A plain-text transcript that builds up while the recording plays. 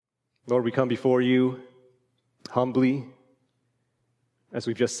Lord, we come before you humbly as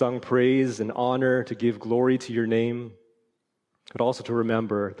we've just sung praise and honor to give glory to your name, but also to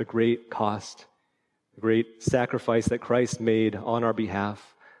remember the great cost, the great sacrifice that Christ made on our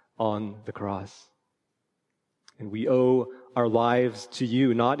behalf on the cross. And we owe our lives to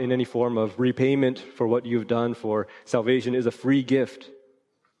you, not in any form of repayment for what you've done, for salvation is a free gift,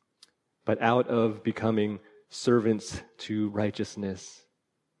 but out of becoming servants to righteousness,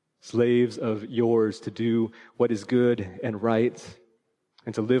 slaves of yours to do what is good and right,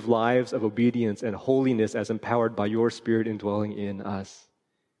 and to live lives of obedience and holiness as empowered by your Spirit indwelling in us.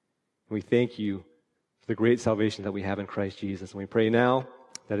 And we thank you for the great salvation that we have in Christ Jesus. And we pray now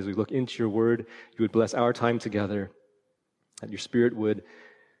that as we look into your word, you would bless our time together, that your Spirit would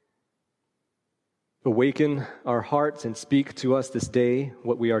awaken our hearts and speak to us this day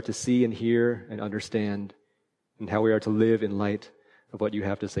what we are to see and hear and understand, and how we are to live in light of what you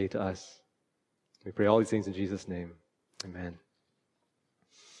have to say to us. We pray all these things in Jesus' name. Amen.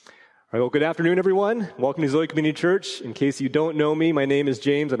 All right, well, good afternoon, everyone. Welcome to Zoe Community Church. In case you don't know me, my name is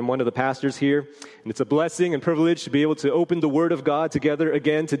James, and I'm one of the pastors here. And it's a blessing and privilege to be able to open the Word of God together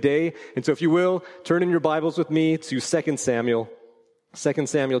again today. And so if you will, turn in your Bibles with me to 2 Samuel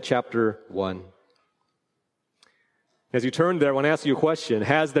chapter 1. As you turn there, I want to ask you a question.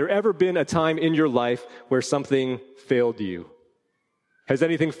 Has there ever been a time in your life where something failed you? Has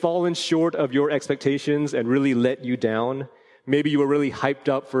anything fallen short of your expectations and really let you down? Maybe you were really hyped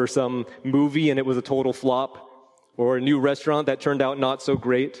up for some movie and it was a total flop, or a new restaurant that turned out not so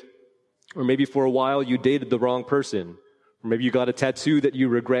great, or maybe for a while you dated the wrong person, or maybe you got a tattoo that you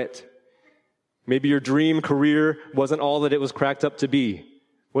regret. Maybe your dream career wasn't all that it was cracked up to be.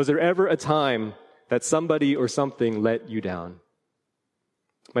 Was there ever a time that somebody or something let you down?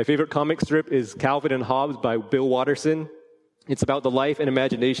 My favorite comic strip is Calvin and Hobbes by Bill Watterson. It's about the life and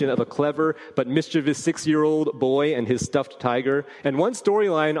imagination of a clever but mischievous 6-year-old boy and his stuffed tiger. And one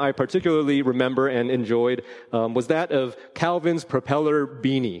storyline I particularly remember and enjoyed was that of Calvin's propeller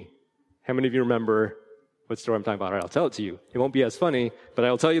beanie. How many of you remember what story I'm talking about? All right, I'll tell it to you. It won't be as funny, but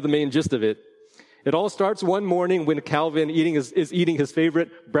I'll tell you the main gist of it. It all starts one morning when Calvin is eating his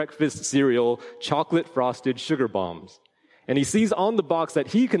favorite breakfast cereal, chocolate frosted sugar bombs. And he sees on the box that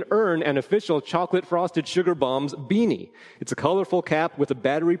he can earn an official chocolate frosted sugar bombs beanie. It's a colorful cap with a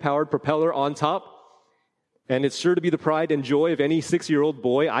battery-powered propeller on top. And it's sure to be the pride and joy of any 6-year-old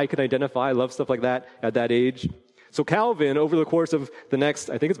boy I can identify. I love stuff like that at that age. So Calvin, over the course of the next,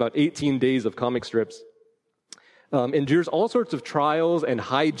 I think it's about 18 days of comic strips, endures all sorts of trials and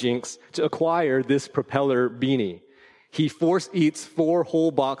hijinks to acquire this propeller beanie. He force eats 4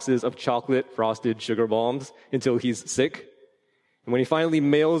 whole boxes of chocolate frosted sugar bombs until he's sick. And when he finally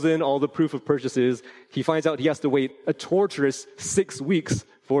mails in all the proof of purchases, he finds out he has to wait a torturous 6 weeks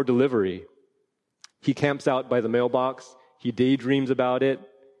for delivery. He camps out by the mailbox. He daydreams about it.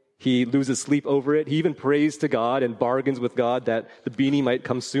 He loses sleep over it. He even prays to God and bargains with God that the beanie might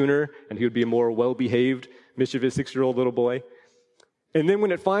come sooner and he would be a more well-behaved, mischievous 6-year-old little boy. And then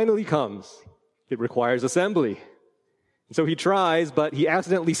when it finally comes, it requires assembly. And so he tries, but he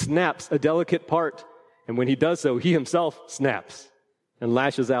accidentally snaps a delicate part. And when he does so, he himself snaps and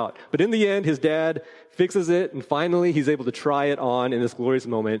lashes out. But in the end, his dad fixes it, and finally he's able to try it on in this glorious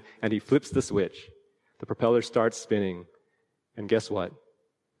moment, and he flips the switch. The propeller starts spinning. And guess what?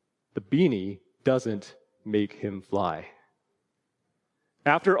 The beanie doesn't make him fly.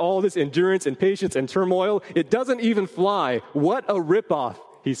 After all this endurance and patience and turmoil, it doesn't even fly. What a ripoff,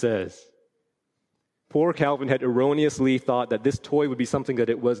 he says. Poor Calvin had erroneously thought that this toy would be something that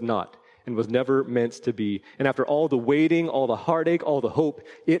it was not and was never meant to be. And after all the waiting, all the heartache, all the hope,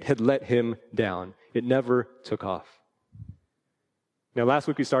 it had let him down. It never took off. Now, last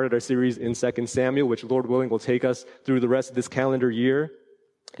week we started our series in 2 Samuel, which, Lord willing, will take us through the rest of this calendar year.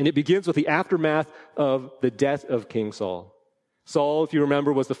 And it begins with the aftermath of the death of King Saul. Saul, if you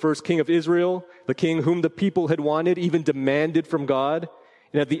remember, was the first king of Israel, the king whom the people had wanted, even demanded from God.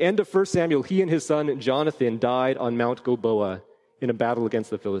 And at the end of 1 Samuel, he and his son Jonathan died on Mount Gilboa in a battle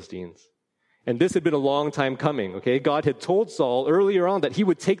against the Philistines. And this had been a long time coming, okay? God had told Saul earlier on that he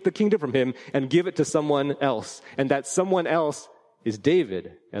would take the kingdom from him and give it to someone else. And that someone else is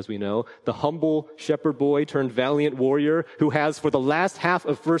David, as we know, the humble shepherd boy turned valiant warrior who has, for the last half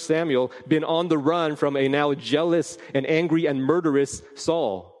of 1 Samuel, been on the run from a now jealous and angry and murderous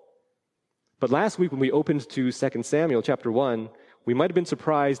Saul. But last week when we opened to 2 Samuel chapter 1, we might have been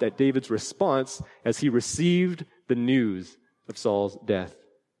surprised at David's response as he received the news of Saul's death.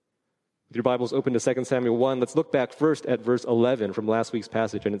 With your Bibles open to 2 Samuel 1, let's look back first at verse 11 from last week's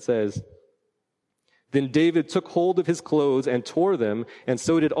passage, and it says, Then David took hold of his clothes and tore them, and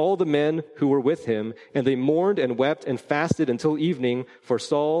so did all the men who were with him, and they mourned and wept and fasted until evening for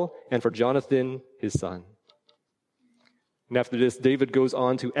Saul and for Jonathan his son. And after this, David goes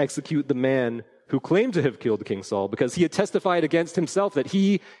on to execute the man who claimed to have killed King Saul because he had testified against himself that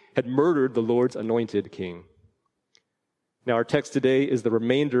he had murdered the Lord's anointed king. Now, our text today is the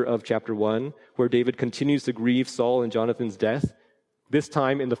remainder of chapter 1, where David continues to grieve Saul and Jonathan's death, this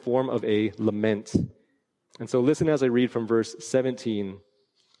time in the form of a lament. And so listen as I read from verse 17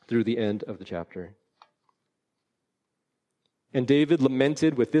 through the end of the chapter. And David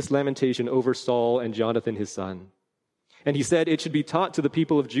lamented with this lamentation over Saul and Jonathan his son. And he said, "It should be taught to the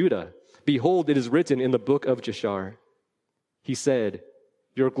people of Judah. Behold, it is written in the book of Jashar." He said,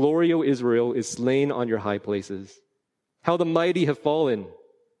 "Your glory, O Israel, is slain on your high places. How the mighty have fallen.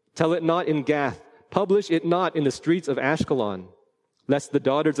 Tell it not in Gath. Publish it not in the streets of Ashkelon. Lest the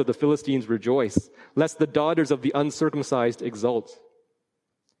daughters of the Philistines rejoice, lest the daughters of the uncircumcised exult.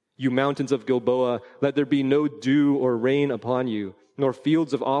 You mountains of Gilboa, let there be no dew or rain upon you, nor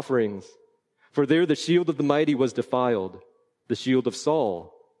fields of offerings. For there the shield of the mighty was defiled, the shield of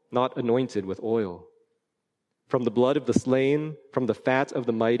Saul, not anointed with oil. From the blood of the slain, from the fat of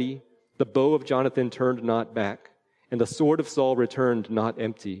the mighty, the bow of Jonathan turned not back, and the sword of Saul returned not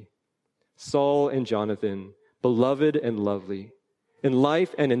empty. Saul and Jonathan, beloved and lovely. In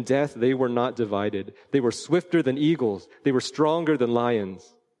life and in death they were not divided. They were swifter than eagles. They were stronger than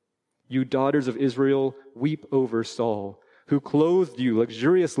lions. You daughters of Israel, weep over Saul, who clothed you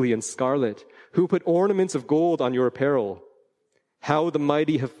luxuriously in scarlet, who put ornaments of gold on your apparel. How the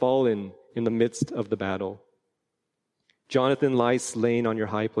mighty have fallen in the midst of the battle. Jonathan lies slain on your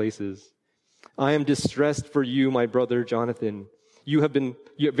high places. I am distressed for you, my brother Jonathan.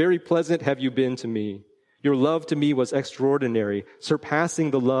 Very pleasant have you been to me. Your love to me was extraordinary,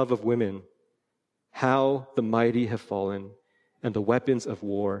 surpassing the love of women. How the mighty have fallen, and the weapons of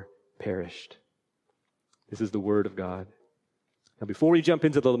war perished. This is the word of God. Now, before we jump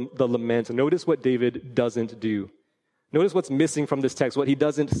into the lament, notice what David doesn't do. Notice what's missing from this text, what he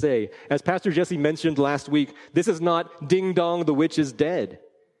doesn't say. As Pastor Jesse mentioned last week, this is not "Ding Dong, the Witch is Dead."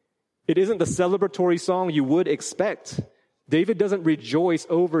 It isn't the celebratory song you would expect. David doesn't rejoice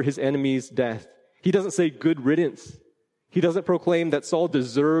over his enemy's death. He doesn't say "good riddance." He doesn't proclaim that Saul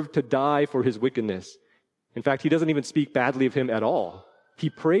deserved to die for his wickedness. In fact, he doesn't even speak badly of him at all. He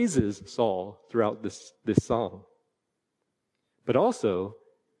praises Saul throughout this song. But also,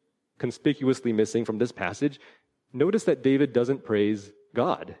 conspicuously missing from this passage, notice that David doesn't praise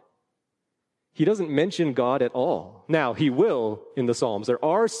God. He doesn't mention God at all. Now, he will in the Psalms. There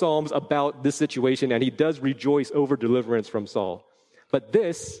are Psalms about this situation, and he does rejoice over deliverance from Saul. But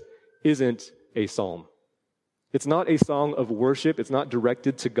this isn't a psalm. It's not a song of worship. It's not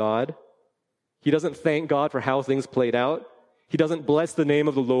directed to God. He doesn't thank God for how things played out. He doesn't bless the name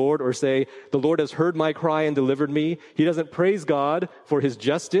of the Lord or say, "The Lord has heard my cry and delivered me." He doesn't praise God for his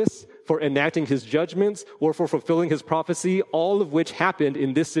justice, for enacting his judgments, or for fulfilling his prophecy, all of which happened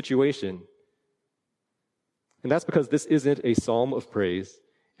in this situation. And that's because this isn't a psalm of praise,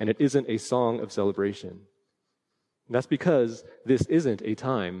 and it isn't a song of celebration. And that's because this isn't a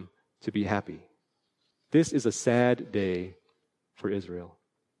time to be happy. This is a sad day for Israel.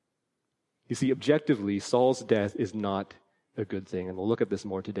 You see, objectively, Saul's death is not a good thing, and we'll look at this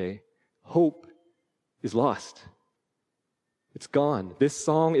more today. Hope is lost. It's gone. This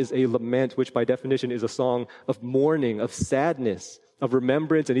song is a lament, which by definition is a song of mourning, of sadness, of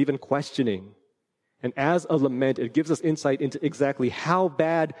remembrance, and even questioning. And as a lament, it gives us insight into exactly how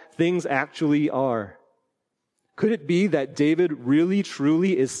bad things actually are. Could it be that David really,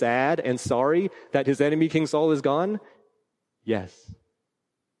 truly is sad and sorry that his enemy, King Saul, is gone? Yes.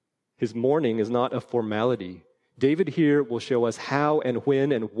 His mourning is not a formality. David here will show us how and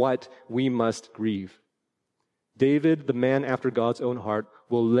when and what we must grieve. David, the man after God's own heart,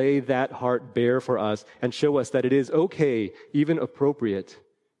 will lay that heart bare for us and show us that it is okay, even appropriate,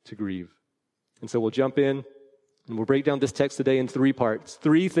 to grieve. And so we'll jump in and we'll break down this text today in 3 parts.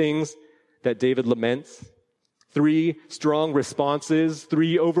 3 things that David laments. 3 strong responses,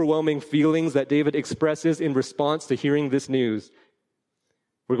 3 overwhelming feelings that David expresses in response to hearing this news.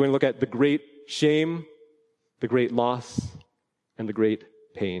 We're going to look at the great shame, the great loss, and the great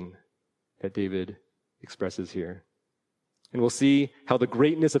pain that David expresses here. And we'll see how the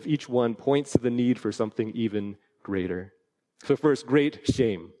greatness of each one points to the need for something even greater. So first, great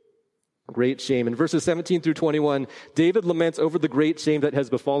shame. Great shame. In verses 17 through 21, David laments over the great shame that has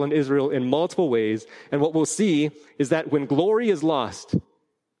befallen Israel in multiple ways. And what we'll see is that when glory is lost,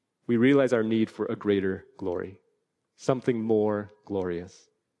 we realize our need for a greater glory, something more glorious.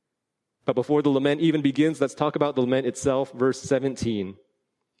 But before the lament even begins, let's talk about the lament itself, verse 17.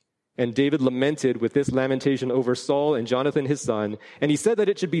 And David lamented with this lamentation over Saul and Jonathan his son, and he said that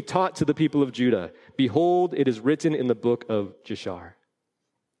it should be taught to the people of Judah. Behold, it is written in the book of Jashar.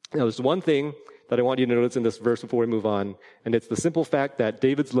 Now, there's one thing that I want you to notice in this verse before we move on, and it's the simple fact that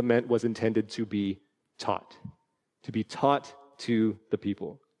David's lament was intended to be taught to the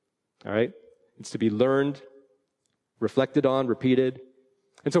people. All right? It's to be learned, reflected on, repeated.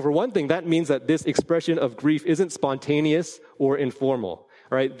 And so for one thing, that means that this expression of grief isn't spontaneous or informal.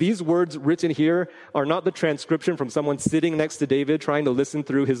 All right, these words written here are not the transcription from someone sitting next to David trying to listen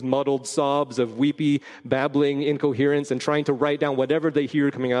through his muddled sobs of weepy, babbling incoherence and trying to write down whatever they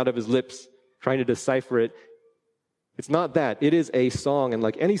hear coming out of his lips, trying to decipher it. It's not that. It is a song, and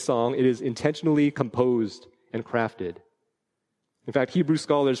like any song, it is intentionally composed and crafted. In fact, Hebrew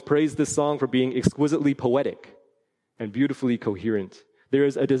scholars praise this song for being exquisitely poetic and beautifully coherent. There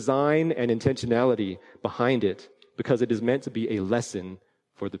is a design and intentionality behind it because it is meant to be a lesson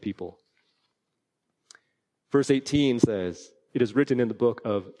for the people. Verse 18 says, it is written in the book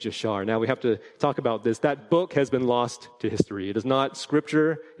of Jashar. Now we have to talk about this. That book has been lost to history. It is not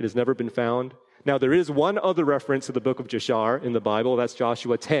scripture. It has never been found. Now there is one other reference to the book of Jashar in the Bible. That's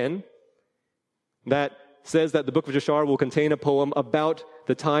Joshua 10. That says that the book of Jashar will contain a poem about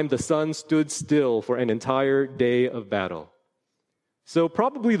the time the sun stood still for an entire day of battle. So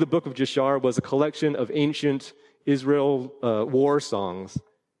probably the book of Jashar was a collection of ancient Israel war songs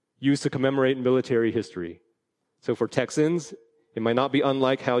used to commemorate military history. So for Texans, it might not be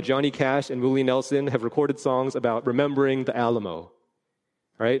unlike how Johnny Cash and Willie Nelson have recorded songs about remembering the Alamo. All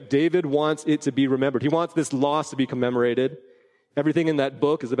right? David wants it to be remembered. He wants this loss to be commemorated. Everything in that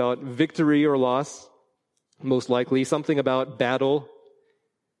book is about victory or loss, most likely, something about battle.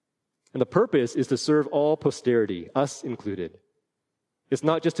 And the purpose is to serve all posterity, us included. It's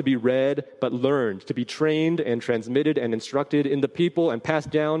not just to be read, but learned, to be trained and transmitted and instructed in the people and passed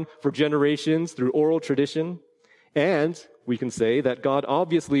down for generations through oral tradition. And we can say that God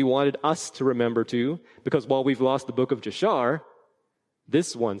obviously wanted us to remember too, because while we've lost the book of Jashar,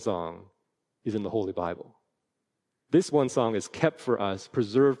 this one song is in the Holy Bible. This one song is kept for us,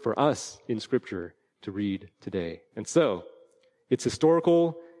 preserved for us in Scripture to read today. And so, it's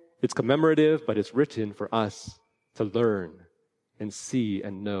historical, it's commemorative, but it's written for us to learn and see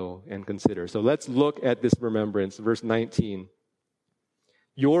and know and consider. So let's look at this remembrance. Verse 19.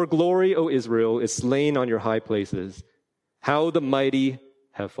 Your glory, O Israel, is slain on your high places. How the mighty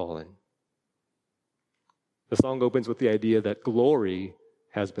have fallen. The song opens with the idea that glory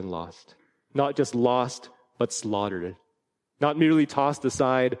has been lost. Not just lost, but slaughtered. Not merely tossed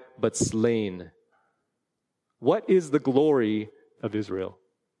aside, but slain. What is the glory of Israel?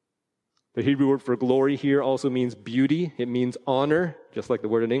 The Hebrew word for glory here also means beauty. It means honor, just like the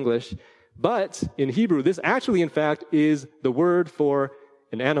word in English. But in Hebrew, this actually, in fact, is the word for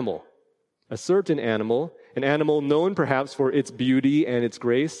an animal. A certain animal, an animal known perhaps for its beauty and its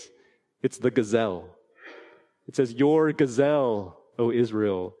grace. It's the gazelle. It says, your gazelle, O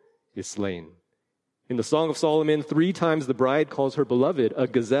Israel, is slain. In the Song of Solomon, 3 times the bride calls her beloved a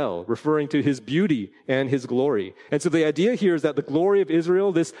gazelle, referring to his beauty and his glory. And so the idea here is that the glory of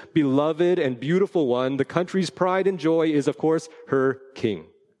Israel, this beloved and beautiful one, the country's pride and joy, is, of course, her king.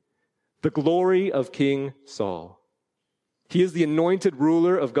 The glory of King Saul. He is the anointed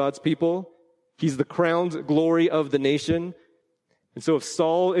ruler of God's people. He's the crowned glory of the nation. And so if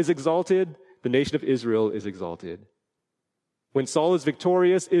Saul is exalted, the nation of Israel is exalted. When Saul is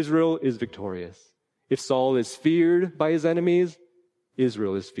victorious, Israel is victorious. If Saul is feared by his enemies,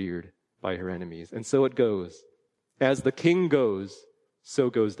 Israel is feared by her enemies. And so it goes. As the king goes, so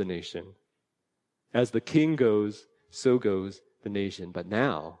goes the nation. As the king goes, so goes the nation. But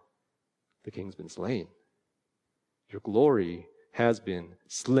now, the king's been slain. Your glory has been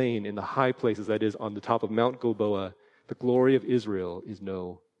slain in the high places, that is, on the top of Mount Gilboa. The glory of Israel is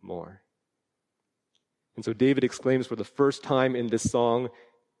no more. And so David exclaims for the first time in this song,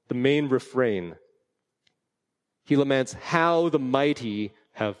 the main refrain. He laments, how the mighty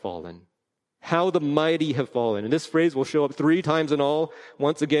have fallen. How the mighty have fallen. And this phrase will show up 3 times in all,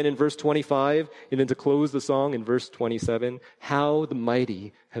 once again in verse 25, and then to close the song in verse 27, how the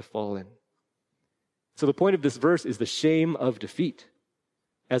mighty have fallen. So the point of this verse is the shame of defeat.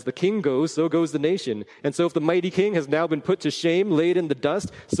 As the king goes, so goes the nation. And so if the mighty king has now been put to shame, laid in the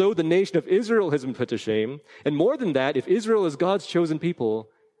dust, so the nation of Israel has been put to shame. And more than that, if Israel is God's chosen people,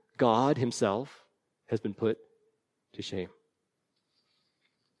 God himself has been put to shame.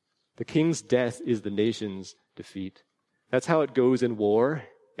 The king's death is the nation's defeat. That's how it goes in war,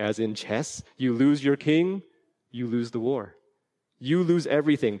 as in chess. You lose your king, you lose the war. You lose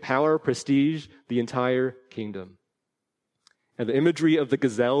everything, power, prestige, the entire kingdom. And the imagery of the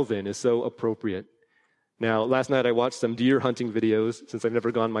gazelle then is so appropriate. Now, last night I watched some deer hunting videos, since I've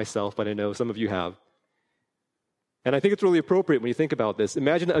never gone myself, but I know some of you have. And I think it's really appropriate when you think about this.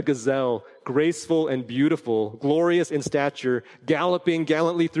 Imagine a gazelle, graceful and beautiful, glorious in stature, galloping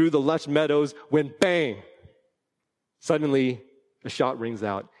gallantly through the lush meadows when bang! Suddenly, a shot rings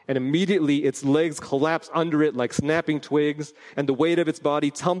out, and immediately its legs collapse under it like snapping twigs, and the weight of its body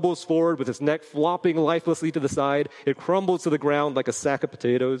tumbles forward with its neck flopping lifelessly to the side. It crumbles to the ground like a sack of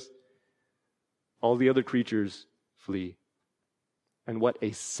potatoes. All the other creatures flee. And what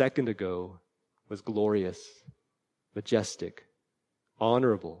a second ago was glorious, majestic,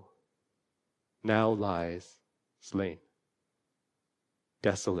 honorable, now lies slain,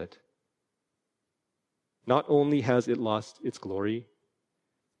 desolate. Not only has it lost its glory,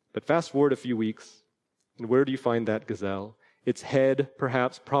 but fast forward a few weeks, and where do you find that gazelle? Its head,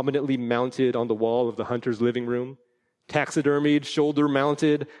 perhaps, prominently mounted on the wall of the hunter's living room, taxidermied,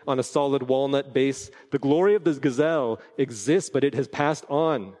 shoulder-mounted on a solid walnut base. The glory of this gazelle exists, but it has passed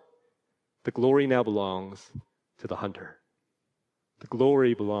on. The glory now belongs to the hunter. The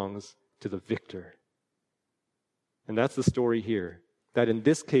glory belongs to the victor. And that's the story here, that in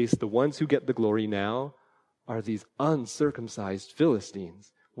this case, the ones who get the glory now are these uncircumcised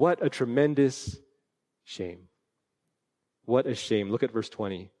Philistines. What a tremendous shame. What a shame. Look at verse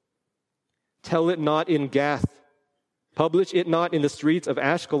 20. Tell it not in Gath. Publish it not in the streets of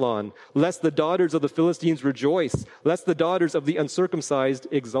Ashkelon, lest the daughters of the Philistines rejoice, lest the daughters of the uncircumcised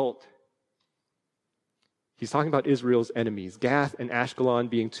exult. He's talking about Israel's enemies, Gath and Ashkelon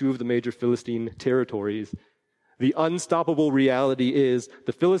being two of the major Philistine territories. The unstoppable reality is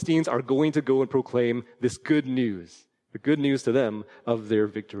the Philistines are going to go and proclaim this good news, the good news to them of their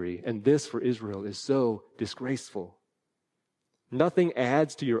victory. And this for Israel is so disgraceful. Nothing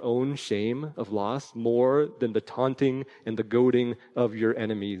adds to your own shame of loss more than the taunting and the goading of your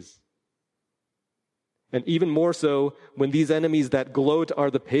enemies. And even more so when these enemies that gloat are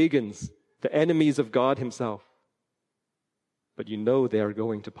the pagans, the enemies of God himself. But you know they are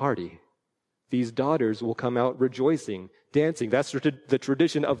going to party. These daughters will come out rejoicing, dancing. That's the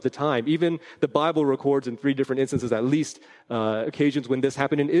tradition of the time. Even the Bible records in 3 different instances, at least occasions when this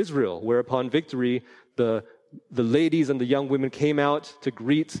happened in Israel, where upon victory, the ladies and the young women came out to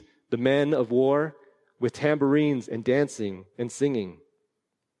greet the men of war with tambourines and dancing and singing.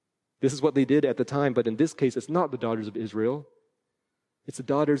 This is what they did at the time, but in this case, it's not the daughters of Israel. It's the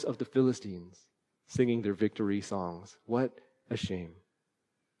daughters of the Philistines singing their victory songs. What a shame.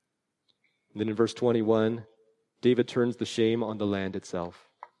 And then in verse 21, David turns the shame on the land itself.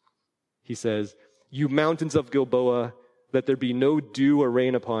 He says, You mountains of Gilboa, let there be no dew or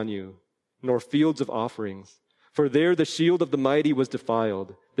rain upon you, nor fields of offerings. For there the shield of the mighty was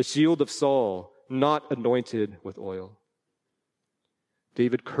defiled, the shield of Saul, not anointed with oil.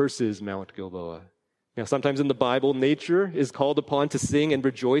 David curses Mount Gilboa. Now, sometimes in the Bible, nature is called upon to sing and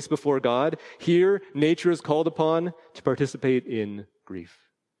rejoice before God. Here, nature is called upon to participate in grief,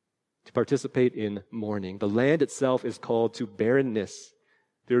 to participate in mourning. The land itself is called to barrenness.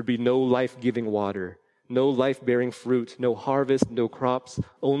 There would be no life-giving water, no life-bearing fruit, no harvest, no crops,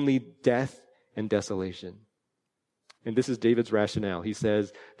 only death and desolation. And this is David's rationale. He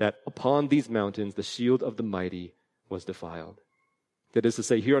says that upon these mountains, the shield of the mighty was defiled. That is to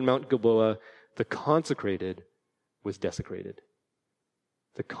say, here on Mount Gilboa, the consecrated was desecrated.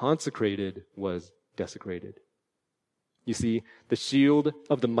 The consecrated was desecrated. You see, the shield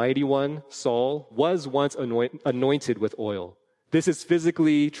of the mighty one, Saul, was once anointed with oil. This is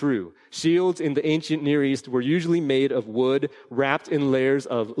physically true. Shields in the ancient Near East were usually made of wood, wrapped in layers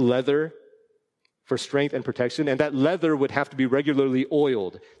of leather for strength and protection, and that leather would have to be regularly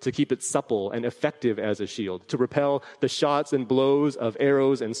oiled to keep it supple and effective as a shield, to repel the shots and blows of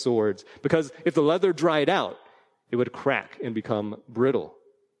arrows and swords. Because if the leather dried out, it would crack and become brittle.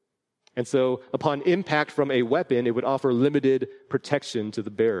 And so, upon impact from a weapon, it would offer limited protection to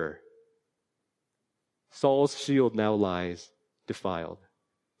the bearer. Saul's shield now lies defiled,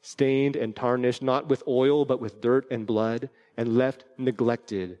 stained and tarnished, not with oil, but with dirt and blood, and left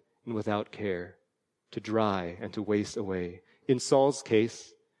neglected and without care, to dry and to waste away. In Saul's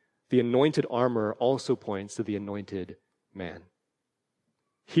case, the anointed armor also points to the anointed man.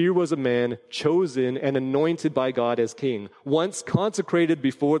 Here was a man chosen and anointed by God as king, once consecrated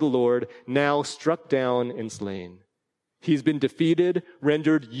before the Lord, now struck down and slain. He's been defeated,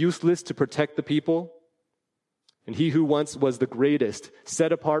 rendered useless to protect the people. And he who once was the greatest,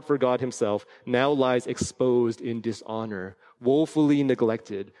 set apart for God himself, now lies exposed in dishonor, woefully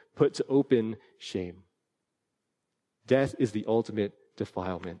neglected, put to open shame. Death is the ultimate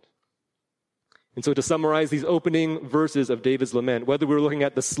defilement. And so to summarize these opening verses of David's lament, whether we're looking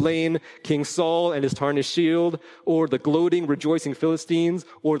at the slain King Saul and his tarnished shield, or the gloating, rejoicing Philistines,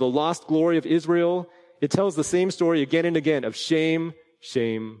 or the lost glory of Israel, it tells the same story again and again of shame,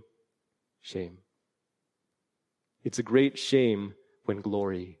 shame, shame. It's a great shame when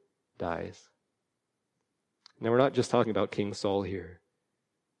glory dies. Now, we're not just talking about King Saul here,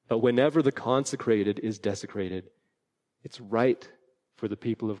 but whenever the consecrated is desecrated, it's right for the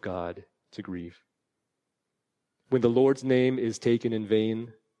people of God to grieve. When the Lord's name is taken in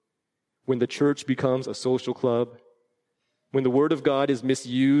vain, when the church becomes a social club, when the word of God is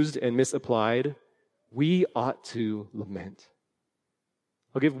misused and misapplied, we ought to lament.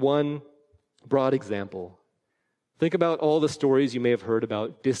 I'll give one broad example. Think about all the stories you may have heard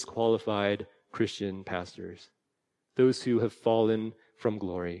about disqualified Christian pastors, those who have fallen from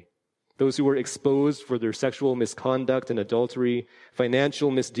glory, those who were exposed for their sexual misconduct and adultery, financial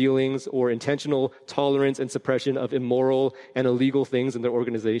misdealings, or intentional tolerance and suppression of immoral and illegal things in their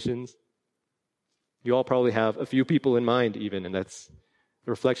organizations. You all probably have a few people in mind even, and that's a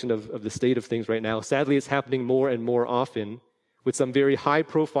reflection of the state of things right now. Sadly, it's happening more and more often with some very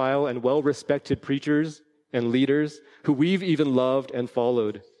high-profile and well-respected preachers and leaders who we've even loved and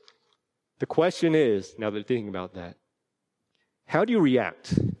followed. The question is, now that you're thinking about that, how do you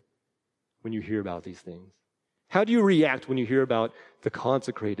react when you hear about these things? How do you react when you hear about the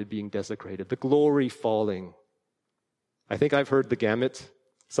consecrated being desecrated, the glory falling? I think I've heard the gamut.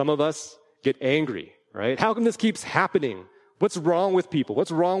 Some of us get angry, right? How come this keeps happening? What's wrong with people?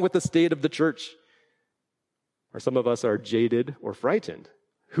 What's wrong with the state of the church? Or some of us are jaded or frightened.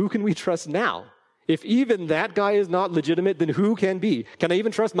 Who can we trust now? If even that guy is not legitimate, then who can be? Can I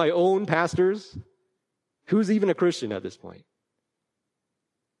even trust my own pastors? Who's even a Christian at this point?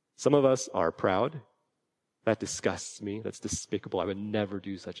 Some of us are proud. That disgusts me. That's despicable. I would never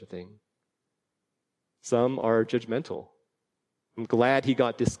do such a thing. Some are judgmental. I'm glad he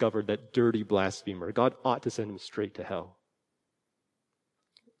got discovered, that dirty blasphemer. God ought to send him straight to hell.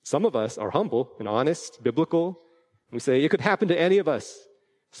 Some of us are humble and honest, biblical. We say it could happen to any of us.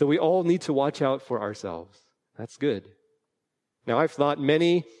 So we all need to watch out for ourselves. That's good. Now, I've thought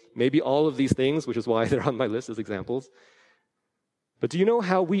many, maybe all of these things, which is why they're on my list as examples. But do you know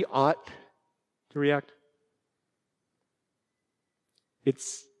how we ought to react?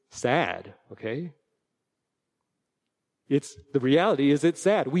 It's sad, okay? The reality is it's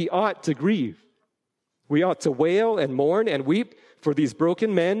sad. We ought to grieve. We ought to wail and mourn and weep for these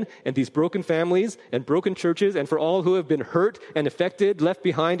broken men and these broken families and broken churches, and for all who have been hurt and affected, left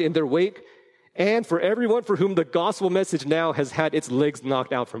behind in their wake, and for everyone for whom the gospel message now has had its legs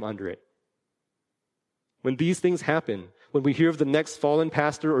knocked out from under it. When these things happen, when we hear of the next fallen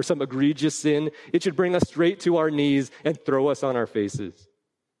pastor or some egregious sin, it should bring us straight to our knees and throw us on our faces.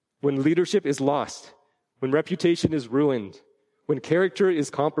 When leadership is lost, when reputation is ruined, when character is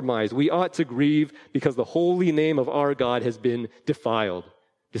compromised, we ought to grieve because the holy name of our God has been defiled,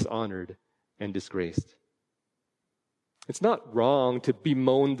 dishonored, and disgraced. It's not wrong to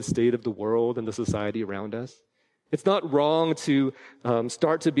bemoan the state of the world and the society around us. It's not wrong to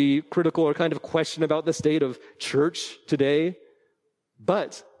start to be critical or kind of question about the state of church today.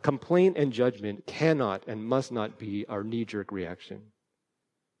 But complaint and judgment cannot and must not be our knee-jerk reaction.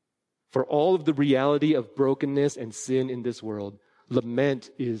 For all of the reality of brokenness and sin in this world, lament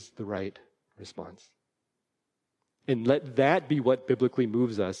is the right response. And let that be what biblically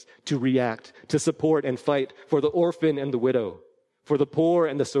moves us to react, to support and fight for the orphan and the widow, for the poor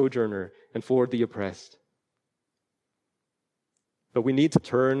and the sojourner, and for the oppressed. But we need to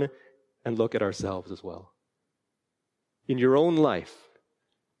turn and look at ourselves as well. In your own life,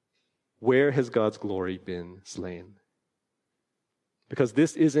 where has God's glory been slain? Because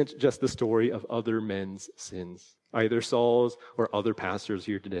this isn't just the story of other men's sins, either Saul's or other pastors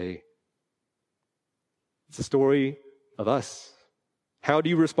here today. It's a story of us. How do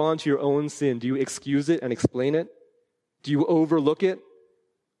you respond to your own sin? Do you excuse it and explain it? Do you overlook it?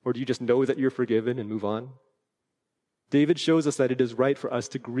 Or do you just know that you're forgiven and move on? David shows us that it is right for us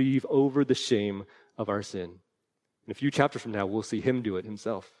to grieve over the shame of our sin. In a few chapters from now, we'll see him do it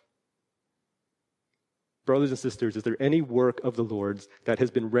himself. Brothers and sisters, is there any work of the Lord's that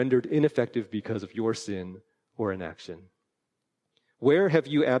has been rendered ineffective because of your sin or inaction? Where have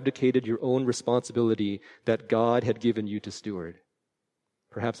you abdicated your own responsibility that God had given you to steward?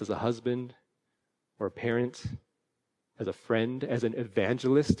 Perhaps as a husband or a parent, as a friend, as an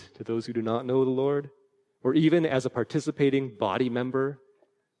evangelist to those who do not know the Lord, or even as a participating body member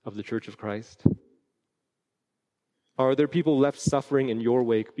of the Church of Christ? Are there people left suffering in your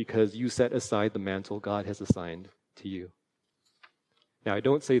wake because you set aside the mantle God has assigned to you. Now, I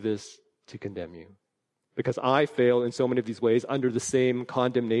don't say this to condemn you, because I fail in so many of these ways under the same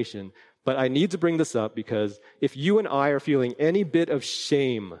condemnation. But I need to bring this up because if you and I are feeling any bit of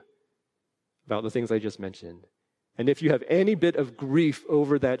shame about the things I just mentioned, and if you have any bit of grief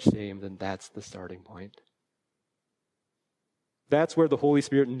over that shame, then that's the starting point. That's where the Holy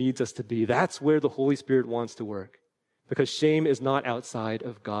Spirit needs us to be. That's where the Holy Spirit wants to work, because shame is not outside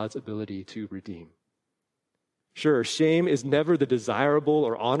of God's ability to redeem. Sure, shame is never the desirable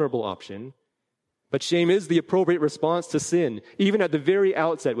or honorable option, but shame is the appropriate response to sin, even at the very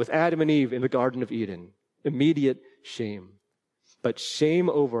outset with Adam and Eve in the Garden of Eden. Immediate shame. But shame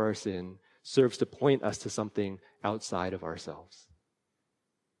over our sin serves to point us to something outside of ourselves.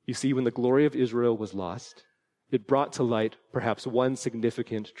 You see, when the glory of Israel was lost, it brought to light perhaps one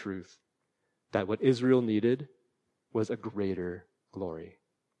significant truth, that what Israel needed was a greater glory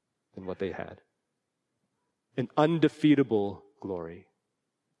than what they had. An undefeatable glory.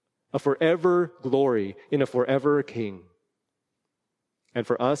 A forever glory in a forever king. And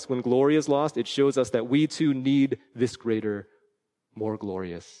for us, when glory is lost, it shows us that we too need this greater, more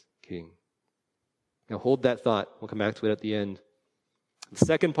glorious king. Now hold that thought. We'll come back to it at the end. The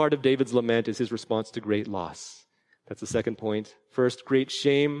second part of David's lament is his response to great loss. That's the second point. First, great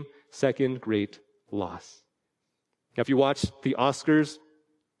shame. Second, great loss. Now, if you watch the Oscars,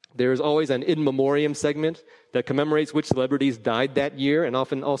 there's always an in memoriam segment that commemorates which celebrities died that year and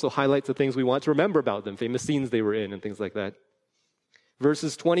often also highlights the things we want to remember about them, famous scenes they were in and things like that.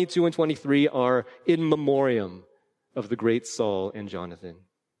 Verses 22 and 23 are in memoriam of the great Saul and Jonathan.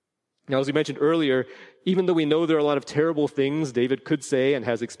 Now, as we mentioned earlier, even though we know there are a lot of terrible things David could say and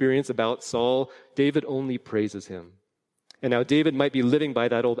has experience about Saul, David only praises him. And now David might be living by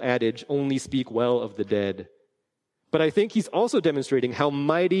that old adage, only speak well of the dead. But I think he's also demonstrating how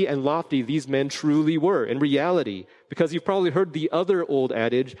mighty and lofty these men truly were in reality, because you've probably heard the other old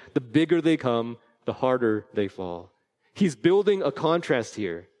adage, the bigger they come, the harder they fall. He's building a contrast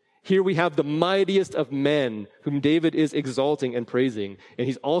here. Here we have the mightiest of men whom David is exalting and praising, and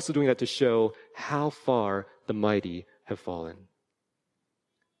he's also doing that to show how far the mighty have fallen.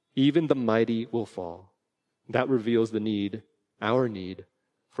 Even the mighty will fall. That reveals the need, our need,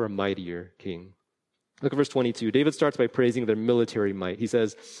 for a mightier king. Look at verse 22. David starts by praising their military might. He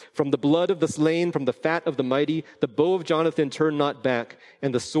says, "From the blood of the slain, from the fat of the mighty, the bow of Jonathan turned not back,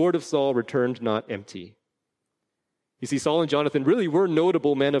 and the sword of Saul returned not empty." You see, Saul and Jonathan really were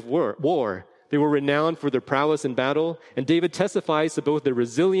notable men of war. They were renowned for their prowess in battle, and David testifies to both their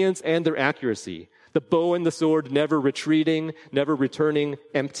resilience and their accuracy. The bow and the sword never retreating, never returning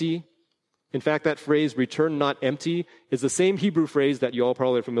empty. In fact, that phrase, return not empty, is the same Hebrew phrase that you all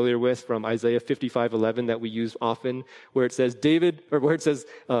probably are familiar with from Isaiah 55:11 that we use often, where it says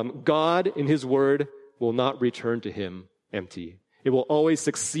God in his word will not return to him empty. It will always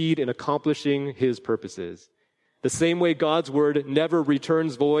succeed in accomplishing his purposes. The same way God's word never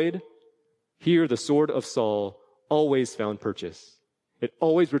returns void, here the sword of Saul always found purchase. It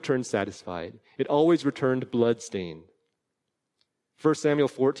always returned satisfied. It always returned blood-stained. 1 Samuel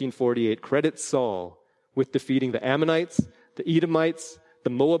 14:48 credits Saul with defeating the Ammonites, the Edomites,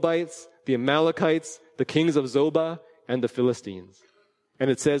 the Moabites, the Amalekites, the kings of Zobah, and the Philistines. And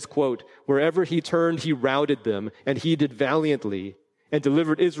it says, quote, "Wherever he turned, he routed them, and he did valiantly, and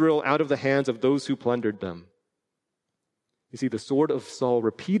delivered Israel out of the hands of those who plundered them." You see, the sword of Saul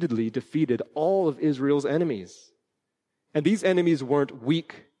repeatedly defeated all of Israel's enemies. And these enemies weren't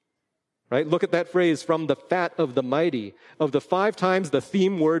weak. Right? Look at that phrase, from the fat of the mighty. Of the 5 times the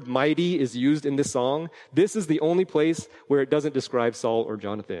theme word mighty is used in this song, this is the only place where it doesn't describe Saul or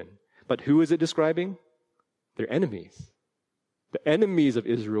Jonathan. But who is it describing? Their enemies. The enemies of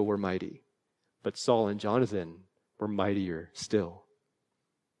Israel were mighty, but Saul and Jonathan were mightier still.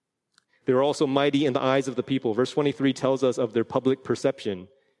 They were also mighty in the eyes of the people. Verse 23 tells us of their public perception.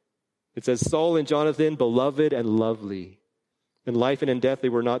 It says, Saul and Jonathan, beloved and lovely. In life and in death, they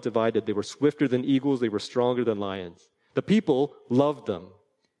were not divided. They were swifter than eagles. They were stronger than lions. The people loved them.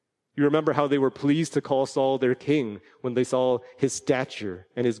 You remember how they were pleased to call Saul their king when they saw his stature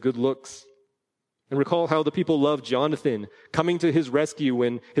and his good looks. And recall how the people loved Jonathan, coming to his rescue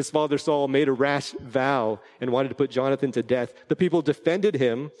when his father Saul made a rash vow and wanted to put Jonathan to death. The people defended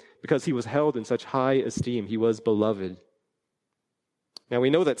him because he was held in such high esteem. He was beloved. Now, we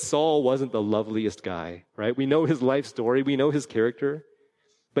know that Saul wasn't the loveliest guy, right? We know his life story. We know his character.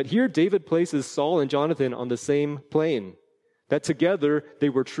 But here, David places Saul and Jonathan on the same plane, that together they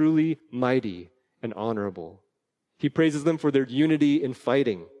were truly mighty and honorable. He praises them for their unity in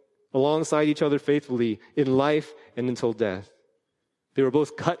fighting, alongside each other faithfully in life and until death. They were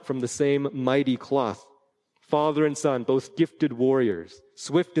both cut from the same mighty cloth, father and son, both gifted warriors,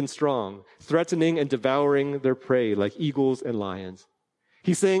 swift and strong, threatening and devouring their prey like eagles and lions.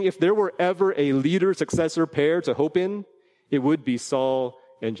 He's saying if there were ever a leader-successor pair to hope in, it would be Saul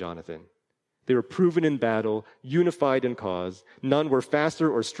and Jonathan. They were proven in battle, unified in cause. None were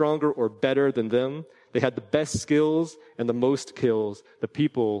faster or stronger or better than them. They had the best skills and the most kills. The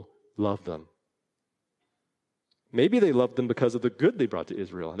people loved them. Maybe they loved them because of the good they brought to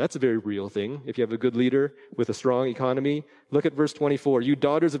Israel. That's a very real thing. If you have a good leader with a strong economy, look at verse 24. You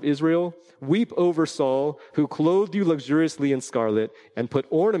daughters of Israel, weep over Saul, who clothed you luxuriously in scarlet and put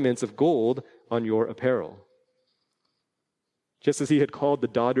ornaments of gold on your apparel. Just as he had called the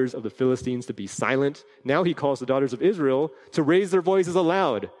daughters of the Philistines to be silent, now he calls the daughters of Israel to raise their voices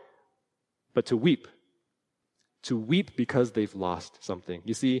aloud, but to weep. To weep because they've lost something.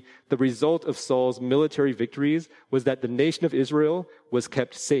 You see, the result of Saul's military victories was that the nation of Israel was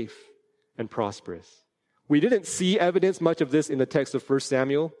kept safe and prosperous. We didn't see evidence much of this in the text of 1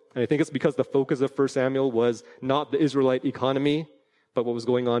 Samuel, and I think it's because the focus of 1 Samuel was not the Israelite economy, but what was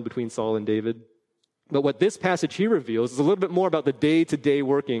going on between Saul and David. But what this passage here reveals is a little bit more about the day-to-day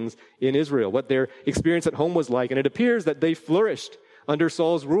workings in Israel, what their experience at home was like. And it appears that they flourished under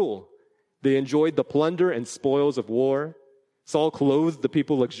Saul's rule. They enjoyed the plunder and spoils of war. Saul clothed the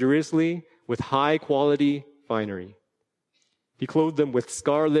people luxuriously with high-quality finery. He clothed them with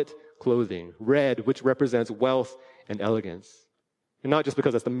scarlet clothing, red, which represents wealth and elegance. And not just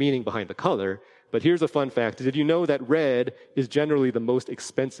because that's the meaning behind the color, but here's a fun fact. Did you know that red is generally the most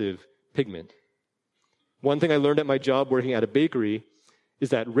expensive pigment? One thing I learned at my job working at a bakery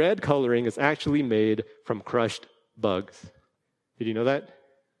is that red coloring is actually made from crushed bugs. Did you know that?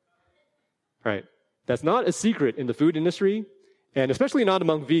 All right. That's not a secret in the food industry, and especially not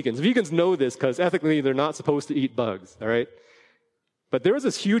among vegans. Vegans know this because ethically they're not supposed to eat bugs, all right? But there was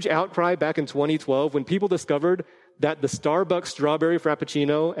this huge outcry back in 2012 when people discovered that the Starbucks strawberry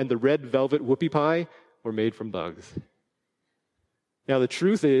frappuccino and the red velvet whoopie pie were made from bugs. Now, the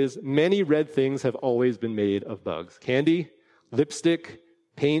truth is, many red things have always been made of bugs. Candy, lipstick,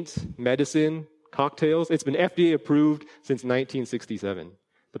 paint, medicine, cocktails. It's been FDA approved since 1967.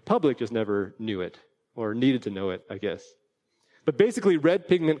 The public just never knew it, or needed to know it, I guess. But basically, red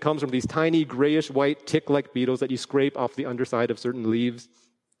pigment comes from these tiny grayish-white tick-like beetles that you scrape off the underside of certain leaves.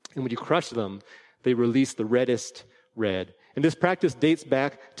 And when you crush them, they release the reddest red. And this practice dates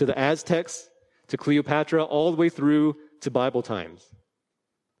back to the Aztecs, to Cleopatra, all the way through to Bible times.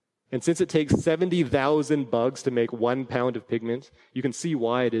 And since it takes 70,000 bugs to make 1 pound of pigment, you can see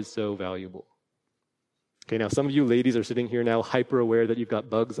why it is so valuable. Okay, now some of you ladies are sitting here now hyper aware that you've got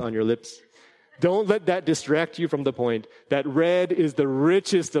bugs on your lips. Don't let that distract you from the point that red is the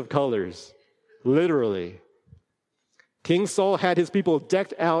richest of colors. Literally. King Saul had his people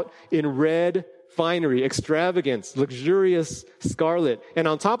decked out in red finery, extravagance, luxurious scarlet. And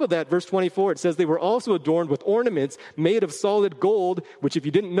on top of that, verse 24, it says they were also adorned with ornaments made of solid gold, which if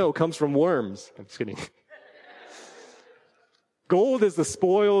you didn't know, comes from worms. I'm just kidding. Gold is the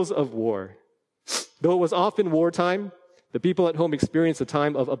spoils of war. Though it was often wartime, the people at home experienced a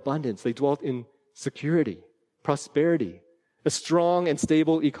time of abundance. They dwelt in security, prosperity, a strong and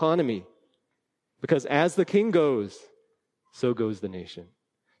stable economy. Because as the king goes, so goes the nation.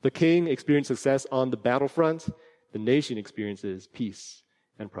 The king experienced success on the battlefront. The nation experiences peace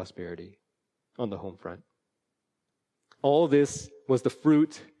and prosperity on the home front. All this was the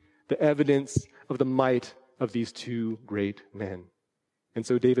fruit, the evidence of the might of these two great men. And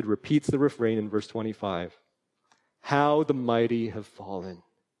so David repeats the refrain in verse 25. How the mighty have fallen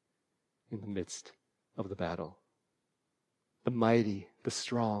in the midst of the battle. The mighty, the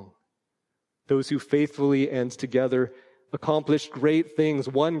strong, those who faithfully and together accomplished great things,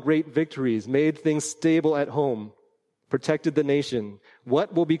 won great victories, made things stable at home, protected the nation.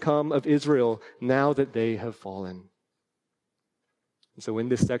 What will become of Israel now that they have fallen? And so in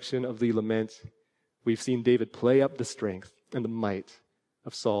this section of the lament, we've seen David play up the strength and the might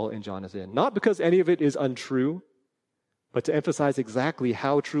of Saul and Jonathan. Not because any of it is untrue, but to emphasize exactly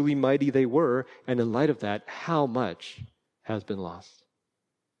how truly mighty they were, and in light of that, how much has been lost.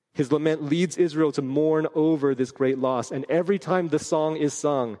 His lament leads Israel to mourn over this great loss, and every time the song is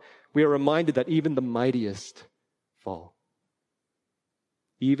sung, we are reminded that even the mightiest fall.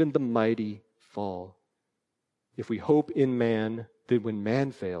 Even the mighty fall. If we hope in man, then when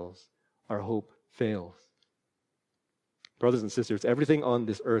man fails, our hope fails. Brothers and sisters, everything on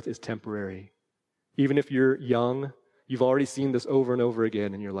this earth is temporary. Even if you're young, you've already seen this over and over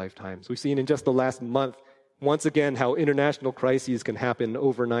again in your lifetimes. We've seen in just the last month, once again, how international crises can happen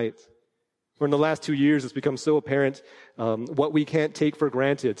overnight. Or in the last 2 years, it's become so apparent what we can't take for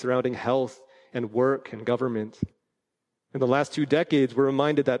granted surrounding health and work and government. In the last 2 decades, we're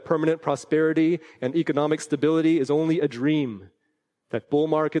reminded that permanent prosperity and economic stability is only a dream, that bull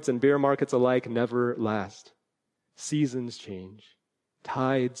markets and bear markets alike never last. Seasons change.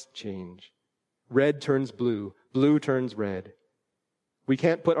 Tides change. Red turns blue. Blue turns red. We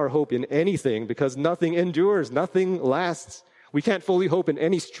can't put our hope in anything because nothing endures. Nothing lasts. We can't fully hope in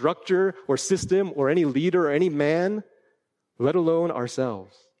any structure or system or any leader or any man, let alone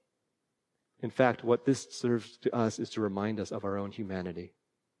ourselves. In fact, what this serves to us is to remind us of our own humanity.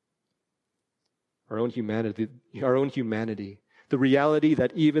 Our own humanity. The reality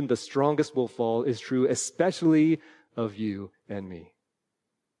that even the strongest will fall is true, especially of you and me.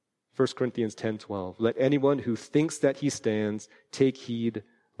 1 Corinthians 10:12. Let anyone who thinks that he stands take heed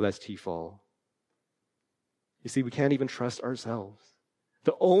lest he fall. You see, we can't even trust ourselves.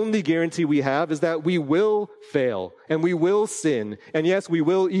 The only guarantee we have is that we will fail and we will sin. And yes, we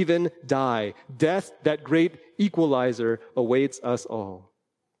will even die. Death, that great equalizer, awaits us all.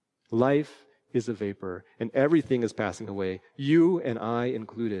 Life is a vapor and everything is passing away, you and I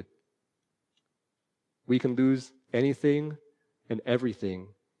included. We can lose anything and everything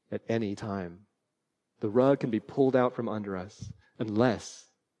at any time. The rug can be pulled out from under us unless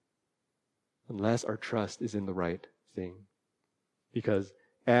our trust is in the right thing. Because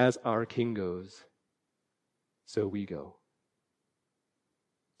as our King goes, so we go.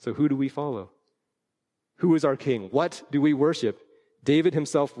 So who do we follow? Who is our King? What do we worship? David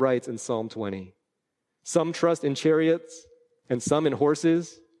himself writes in Psalm 20, some trust in chariots and some in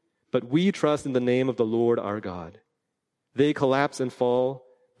horses, but we trust in the name of the Lord our God. They collapse and fall,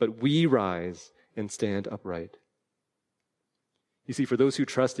 but we rise and stand upright. You see, for those who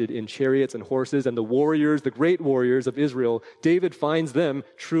trusted in chariots and horses and the warriors, the great warriors of Israel, David finds them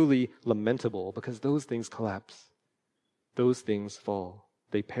truly lamentable because those things collapse. Those things fall.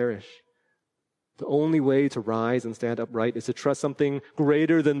 They perish. The only way to rise and stand upright is to trust something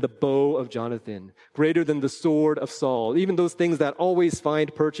greater than the bow of Jonathan, greater than the sword of Saul, even those things that always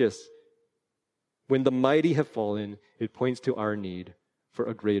find purchase. When the mighty have fallen, it points to our need for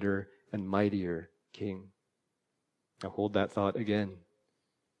a greater and mightier king. Now hold that thought again.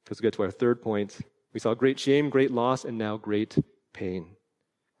 Let's get to our third point. We saw great shame, great loss, and now great pain.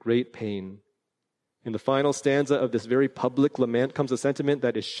 Great pain. In the final stanza of this very public lament comes a sentiment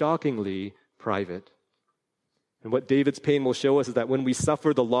that is shockingly private. And what David's pain will show us is that when we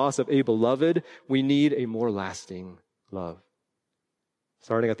suffer the loss of a beloved, we need a more lasting love.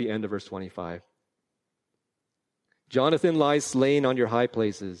 Starting at the end of verse 25. Jonathan lies slain on your high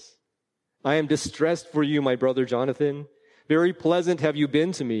places. I am distressed for you, my brother Jonathan. Very pleasant have you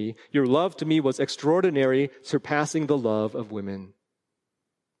been to me. Your love to me was extraordinary, surpassing the love of women.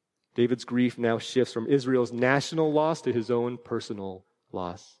 David's grief now shifts from Israel's national loss to his own personal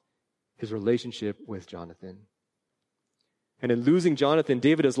loss, his relationship with Jonathan. And in losing Jonathan,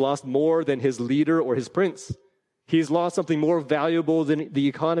 David has lost more than his leader or his prince. He's lost something more valuable than the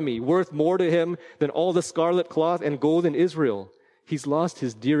economy, worth more to him than all the scarlet cloth and gold in Israel. He's lost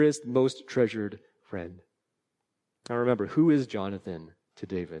his dearest, most treasured friend. Now remember, who is Jonathan to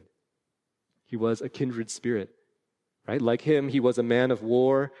David? He was a kindred spirit, right? Like him, he was a man of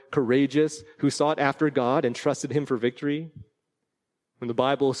war, courageous, who sought after God and trusted him for victory. When the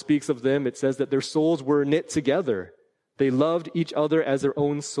Bible speaks of them, it says that their souls were knit together. They loved each other as their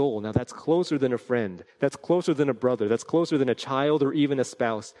own soul. Now that's closer than a friend. That's closer than a brother. That's closer than a child or even a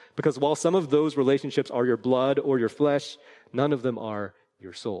spouse. Because while some of those relationships are your blood or your flesh, none of them are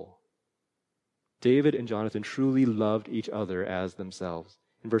your soul. David and Jonathan truly loved each other as themselves.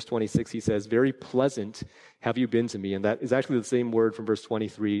 In verse 26, he says, very pleasant have you been to me. And that is actually the same word from verse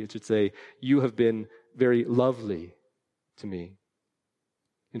 23. It should say, you have been very lovely to me.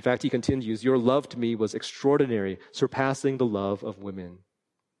 In fact, he continues, your love to me was extraordinary, surpassing the love of women.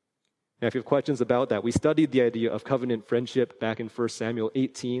 Now, if you have questions about that, we studied the idea of covenant friendship back in 1 Samuel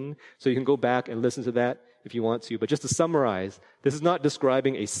 18, so you can go back and listen to that if you want to. But just to summarize, this is not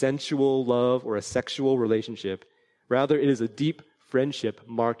describing a sensual love or a sexual relationship. Rather, it is a deep friendship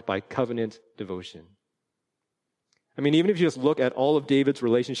marked by covenant devotion. I mean, even if you just look at all of David's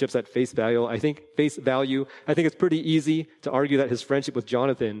relationships at face value, I think it's pretty easy to argue that his friendship with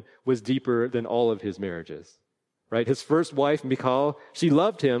Jonathan was deeper than all of his marriages, right? His first wife, Michal, she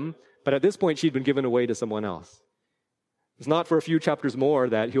loved him, but at this point, she'd been given away to someone else. It's not for a few chapters more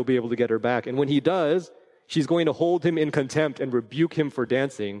that he'll be able to get her back. And when he does, she's going to hold him in contempt and rebuke him for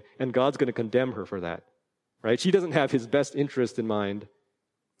dancing, and God's going to condemn her for that, right? She doesn't have his best interest in mind.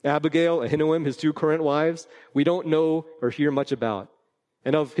 Abigail, Ahinoam, his 2 current wives, we don't know or hear much about.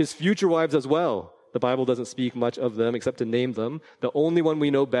 And of his future wives as well, The Bible doesn't speak much of them except to name them. The only one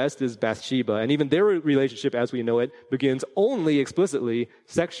we know best is Bathsheba, and even their relationship as we know it begins only explicitly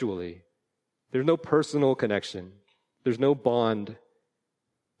sexually. There's no personal connection. There's no bond.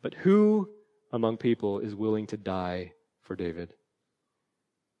 But who among people is willing to die for David?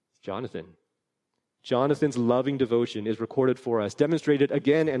 Jonathan. Jonathan's loving devotion is recorded for us, demonstrated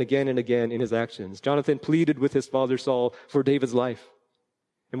again and again and again in his actions. Jonathan pleaded with his father Saul for David's life.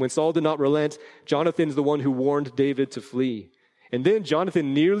 And when Saul did not relent, Jonathan is the one who warned David to flee. And then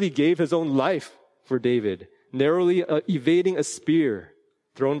Jonathan nearly gave his own life for David, narrowly evading a spear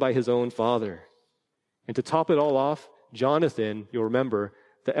thrown by his own father. And to top it all off, Jonathan, you'll remember,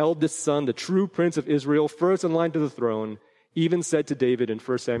 the eldest son, the true prince of Israel, first in line to the throne, even said to David in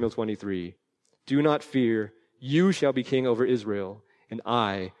 1 Samuel 23, "Do not fear, you shall be king over Israel, and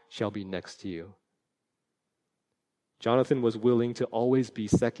I shall be next to you." Jonathan was willing to always be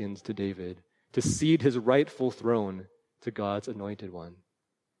second to David, to cede his rightful throne to God's anointed one.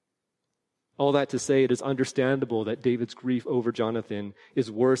 All that to say, it is understandable that David's grief over Jonathan is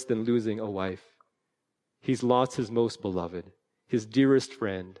worse than losing a wife. He's lost his most beloved, his dearest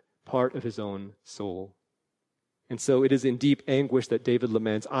friend, part of his own soul. And so it is in deep anguish that David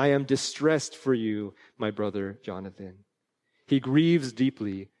laments, "I am distressed for you, my brother Jonathan." He grieves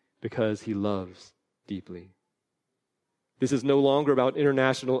deeply because he loves deeply. This is no longer about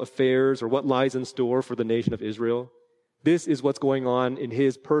international affairs or what lies in store for the nation of Israel. This is what's going on in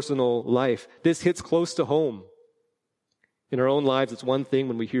his personal life. This hits close to home. In our own lives, it's one thing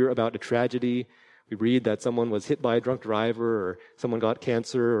when we hear about a tragedy. We read that someone was hit by a drunk driver, or someone got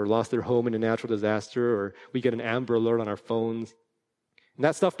cancer, or lost their home in a natural disaster, or we get an Amber Alert on our phones. And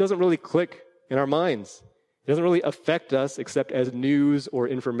that stuff doesn't really click in our minds. It doesn't really affect us except as news or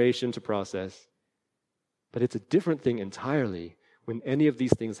information to process. But it's a different thing entirely when any of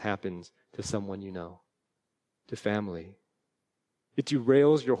these things happens to someone you know, to family. It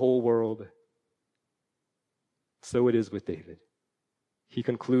derails your whole world. So it is with David. He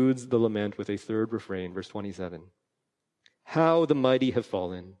concludes the lament with a third refrain, verse 27. "How the mighty have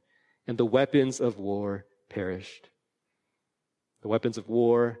fallen, and the weapons of war perished." The weapons of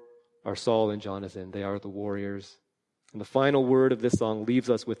war are Saul and Jonathan. They are the warriors. And the final word of this song leaves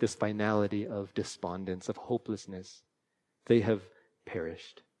us with this finality of despondence, of hopelessness. They have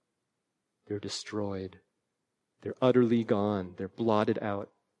perished. They're destroyed. They're utterly gone. They're blotted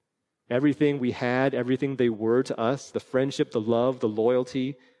out. Everything we had, everything they were to us, the friendship, the love, the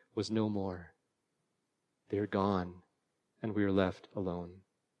loyalty, was no more. They're gone, and we are left alone.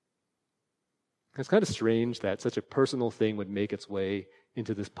 It's kind of strange that such a personal thing would make its way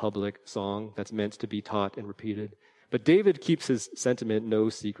into this public song that's meant to be taught and repeated. But David keeps his sentiment no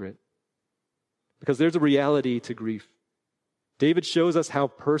secret, because there's a reality to grief. David shows us how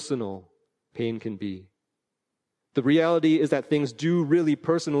personal pain can be. The reality is that things do really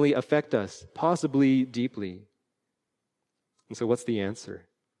personally affect us, possibly deeply. And so what's the answer?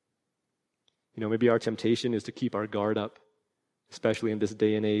 Maybe our temptation is to keep our guard up, especially in this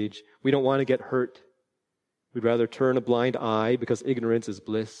day and age. We don't want to get hurt. We'd rather turn a blind eye because ignorance is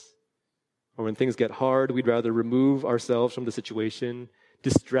bliss. Or when things get hard, we'd rather remove ourselves from the situation,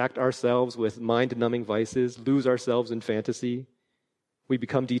 distract ourselves with mind-numbing vices, lose ourselves in fantasy. We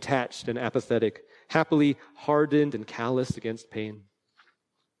become detached and apathetic, happily hardened and calloused against pain.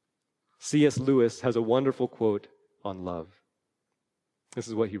 C.S. Lewis has a wonderful quote on love. This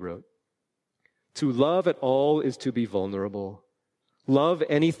is what he wrote. "To love at all is to be vulnerable. Love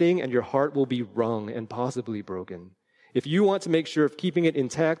anything and your heart will be wrung and possibly broken. If you want to make sure of keeping it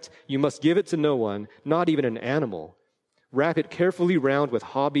intact, you must give it to no one, not even an animal. Wrap it carefully round with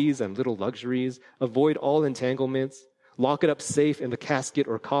hobbies and little luxuries. Avoid all entanglements. Lock it up safe in the casket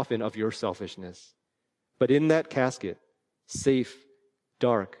or coffin of your selfishness. But in that casket, safe,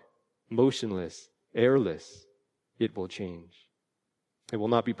 dark, motionless, airless, it will change. It will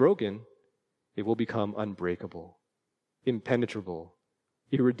not be broken. It will become unbreakable, impenetrable,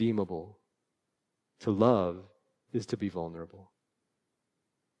 irredeemable. To love is to be vulnerable."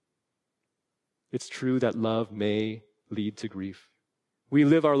 It's true that love may lead to grief. We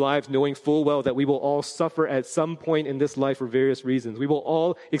live our lives knowing full well that we will all suffer at some point in this life for various reasons. We will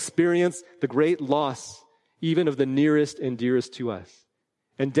all experience the great loss, even of the nearest and dearest to us.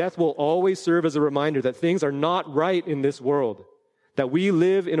 And death will always serve as a reminder that things are not right in this world, that we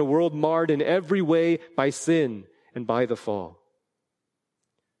live in a world marred in every way by sin and by the fall.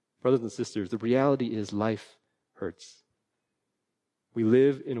 Brothers and sisters, the reality is life hurts. We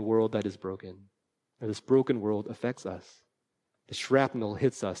live in a world that is broken, and this broken world affects us. The shrapnel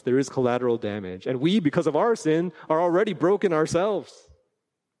hits us. There is collateral damage, and we, because of our sin, are already broken ourselves.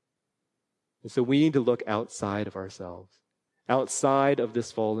 And so we need to look outside of ourselves, outside of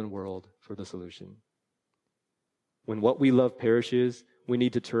this fallen world for the solution. When what we love perishes, we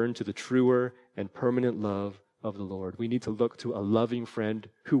need to turn to the truer and permanent love of the Lord. We need to look to a loving friend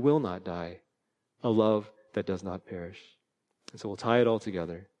who will not die, a love that does not perish. And so we'll tie it all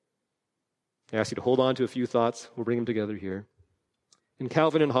together. I ask you to hold on to a few thoughts. We'll bring them together here. In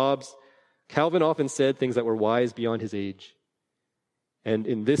Calvin and Hobbes, Calvin often said things that were wise beyond his age. And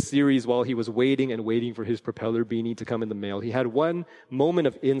in this series, while he was waiting for his propeller beanie to come in the mail, he had one moment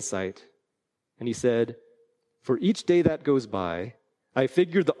of insight. And he said, "For each day that goes by, I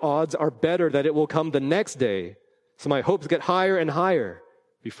figure the odds are better that it will come the next day. So my hopes get higher and higher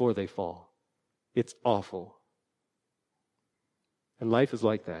before they fall." It's awful. And life is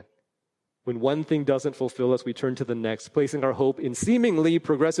like that. When one thing doesn't fulfill us, we turn to the next, placing our hope in seemingly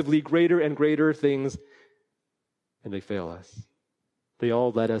progressively greater and greater things, and they fail us. They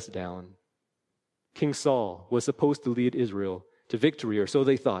all let us down. King Saul was supposed to lead Israel to victory, or so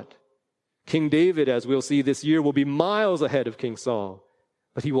they thought. King David, as we'll see this year, will be miles ahead of King Saul,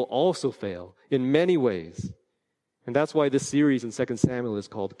 but he will also fail in many ways. And that's why this series in 2 Samuel is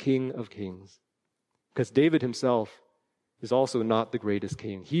called King of Kings, because David himself is also not the greatest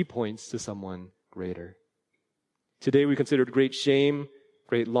king. He points to someone greater. Today we considered great shame,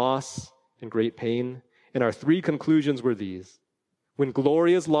 great loss, and great pain. And our three conclusions were these. When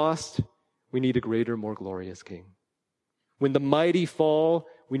glory is lost, we need a greater, more glorious king. When the mighty fall,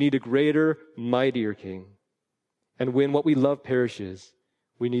 we need a greater, mightier king. And when what we love perishes,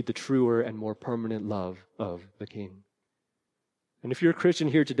 we need the truer and more permanent love of the king. And if you're a Christian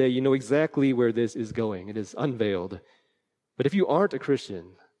here today, you know exactly where this is going. It is unveiled. But if you aren't a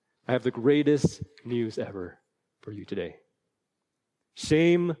Christian, I have the greatest news ever for you today.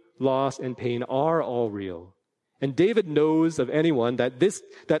 Shame, loss, and pain are all real. And David knows of anyone that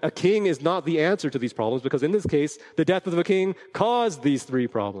a king is not the answer to these problems, because in this case, the death of a king caused these three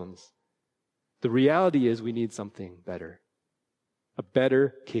problems. The reality is we need something better. A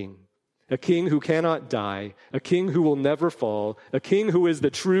better king. A king who cannot die. A king who will never fall. A king who is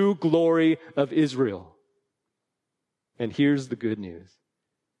the true glory of Israel. And here's the good news.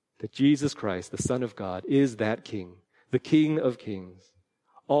 That Jesus Christ, the Son of God, is that king. The King of Kings.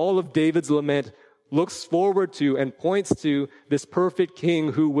 All of David's lament looks forward to and points to this perfect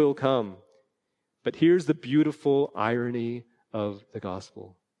king who will come. But here's the beautiful irony of the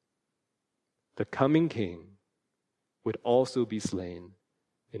gospel. The coming king would also be slain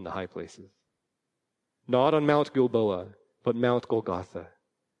in the high places. Not on Mount Gilboa, but Mount Golgotha.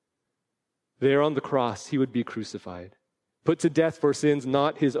 There on the cross, he would be crucified, put to death for sins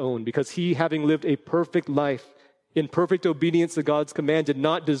not his own, because he, having lived a perfect life in perfect obedience to God's command, did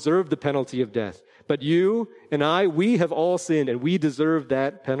not deserve the penalty of death. But you and I, we have all sinned, and we deserve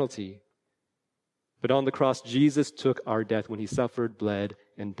that penalty. But on the cross, Jesus took our death when he suffered, bled,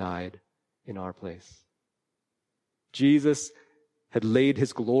 and died in our place. Jesus had laid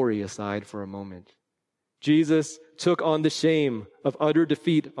his glory aside for a moment. Jesus took on the shame of utter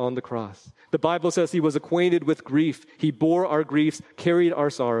defeat on the cross. The Bible says he was acquainted with grief. He bore our griefs, carried our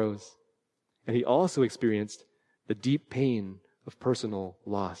sorrows. And he also experienced the deep pain of personal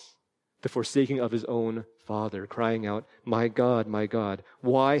loss, the forsaking of his own Father, crying out, my God,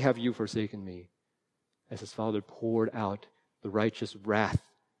 why have you forsaken me?" As his Father poured out the righteous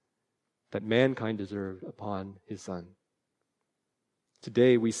wrath that mankind deserved upon his Son.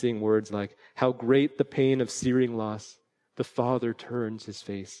 Today we sing words like, "How great the pain of searing loss, the Father turns his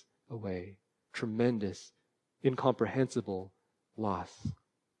face away." Tremendous, incomprehensible loss.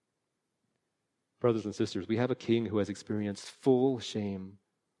 Brothers and sisters, we have a king who has experienced full shame,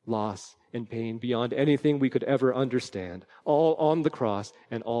 loss, and pain beyond anything we could ever understand, all on the cross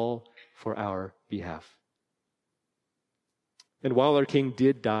and all for our behalf. And while our king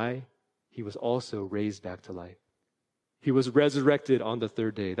did die, he was also raised back to life. He was resurrected on the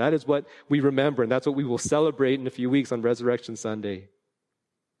third day. That is what we remember, and that's what we will celebrate in a few weeks on Resurrection Sunday.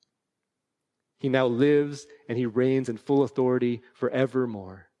 He now lives and he reigns in full authority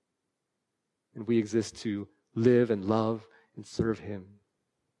forevermore. And we exist to live and love and serve him.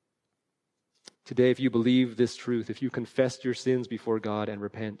 Today, if you believe this truth, if you confess your sins before God and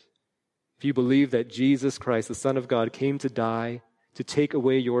repent, if you believe that Jesus Christ, the Son of God, came to die to take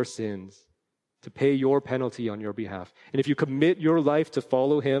away your sins, to pay your penalty on your behalf, and if you commit your life to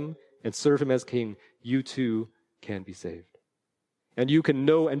follow him and serve him as king, you too can be saved. And you can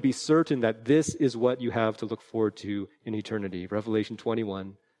know and be certain that this is what you have to look forward to in eternity. Revelation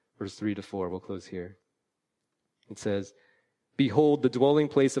 21, verse 3-4. We'll close here. It says, "Behold, the dwelling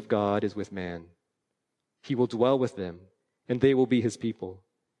place of God is with man. He will dwell with them, and they will be his people.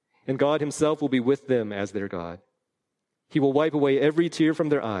 and God himself will be with them as their God. He will wipe away every tear from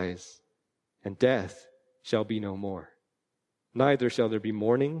their eyes, and death shall be no more. Neither shall there be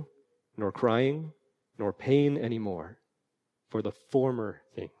mourning, nor crying, nor pain anymore, for the former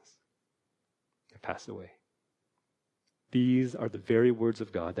things have passed away. These are the very words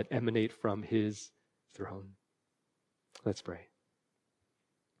of God that emanate from his throne. Let's pray.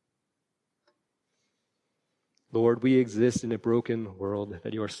 Lord, we exist in a broken world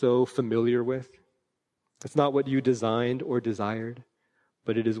that you are so familiar with. It's not what you designed or desired,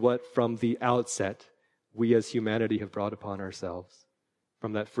 but it is what from the outset we as humanity have brought upon ourselves,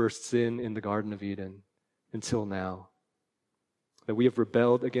 from that first sin in the Garden of Eden until now. That we have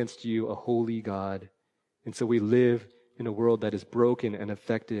rebelled against you, a holy God, and so we live in a world that is broken and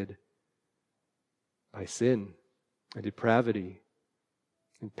affected by sin and depravity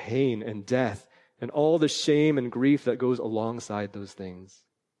and pain and death and all the shame and grief that goes alongside those things.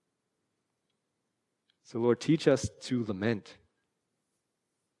 So Lord, teach us to lament.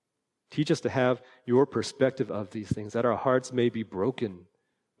 Teach us to have your perspective of these things, that our hearts may be broken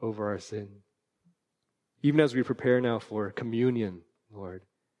over our sin. Even as we prepare now for communion, Lord,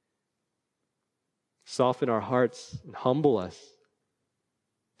 soften our hearts and humble us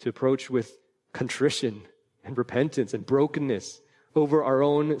to approach with contrition and repentance and brokenness over our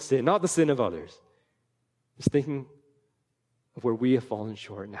own sin, not the sin of others. Just thinking of where we have fallen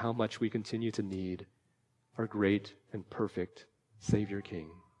short and how much we continue to need our great and perfect Savior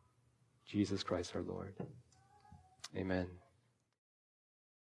King, Jesus Christ our Lord. Amen.